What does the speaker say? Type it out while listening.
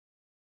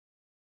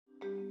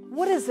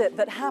What is it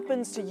that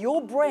happens to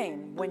your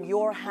brain when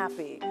you're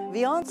happy?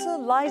 The answer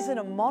lies in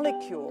a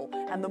molecule,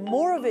 and the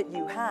more of it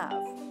you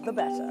have, the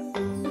better.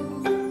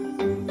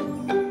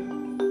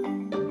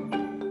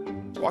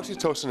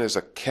 Oxytocin is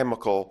a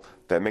chemical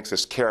that makes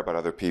us care about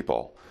other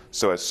people.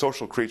 So as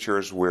social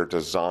creatures, we're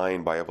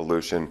designed by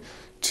evolution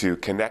to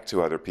connect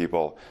to other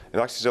people, and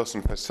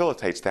oxytocin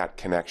facilitates that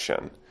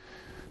connection.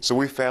 So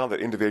we found that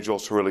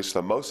individuals who release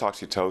the most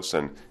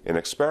oxytocin in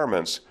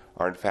experiments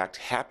are in fact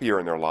happier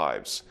in their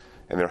lives.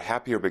 And they're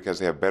happier because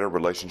they have better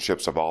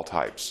relationships of all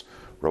types,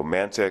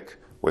 romantic,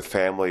 with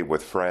family,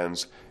 with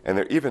friends, and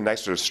they're even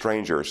nicer to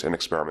strangers in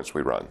experiments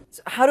we run.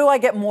 So how do I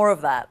get more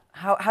of that?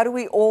 How do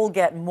we all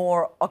get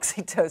more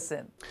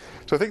oxytocin?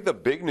 So I think the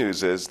big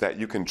news is that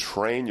you can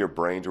train your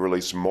brain to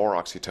release more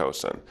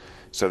oxytocin.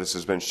 So this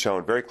has been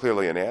shown very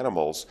clearly in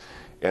animals,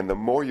 and the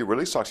more you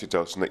release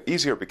oxytocin, the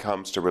easier it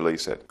becomes to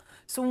release it.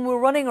 So when we're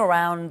running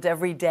around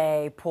every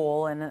day,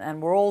 Paul,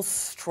 and we're all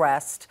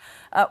stressed,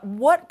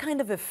 what kind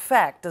of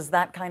effect does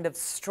that kind of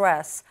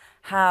stress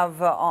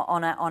have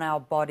on our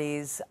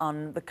bodies,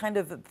 on the kind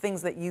of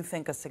things that you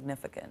think are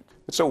significant?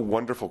 It's a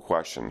wonderful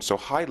question. So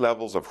high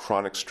levels of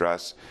chronic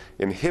stress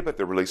inhibit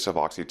the release of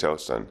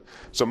oxytocin.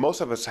 So most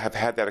of us have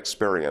had that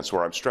experience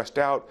where I'm stressed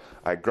out,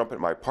 I grump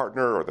at my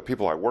partner or the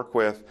people I work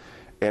with,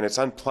 and it's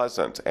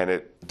unpleasant and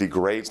it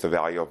degrades the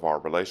value of our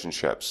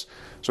relationships.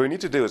 So what we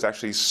need to do is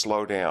actually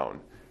slow down,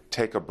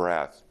 take a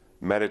breath,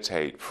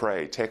 meditate,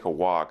 pray, take a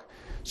walk,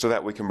 so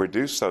that we can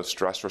reduce those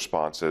stress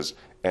responses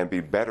and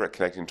be better at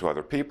connecting to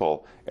other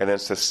people and then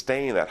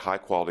sustain that high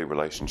quality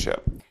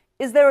relationship.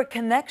 Is there a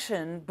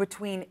connection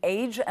between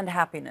age and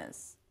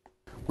happiness?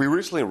 We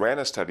recently ran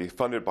a study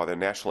funded by the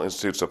National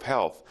Institutes of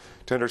Health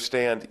to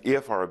understand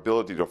if our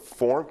ability to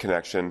form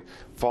connection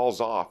falls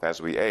off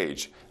as we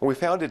age, and we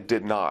found it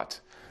did not.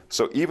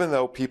 So even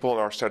though people in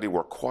our study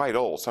were quite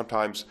old,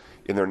 sometimes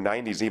in their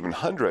 90s, even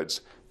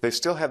hundreds, they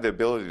still had the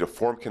ability to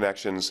form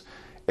connections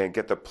and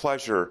get the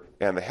pleasure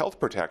and the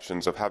health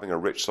protections of having a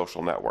rich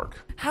social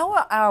network. How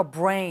are our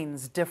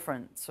brains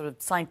different, sort of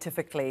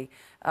scientifically,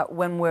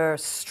 when we're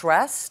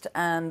stressed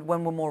and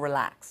when we're more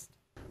relaxed?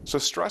 So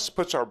stress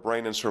puts our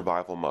brain in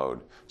survival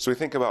mode. So we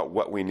think about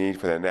what we need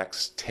for the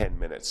next 10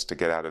 minutes to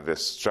get out of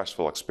this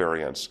stressful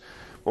experience.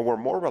 When we're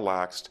more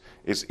relaxed,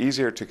 it's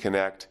easier to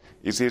connect,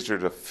 it's easier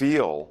to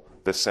feel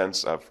the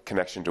sense of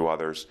connection to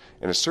others,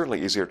 and it's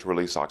certainly easier to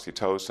release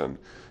oxytocin.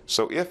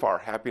 So if our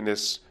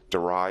happiness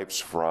derives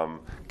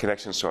from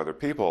connections to other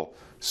people,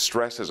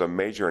 stress is a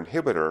major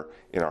inhibitor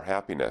in our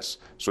happiness.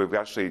 So we've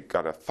actually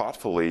got to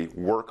thoughtfully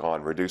work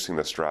on reducing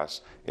the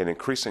stress and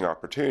increasing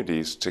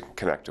opportunities to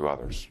connect to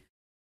others.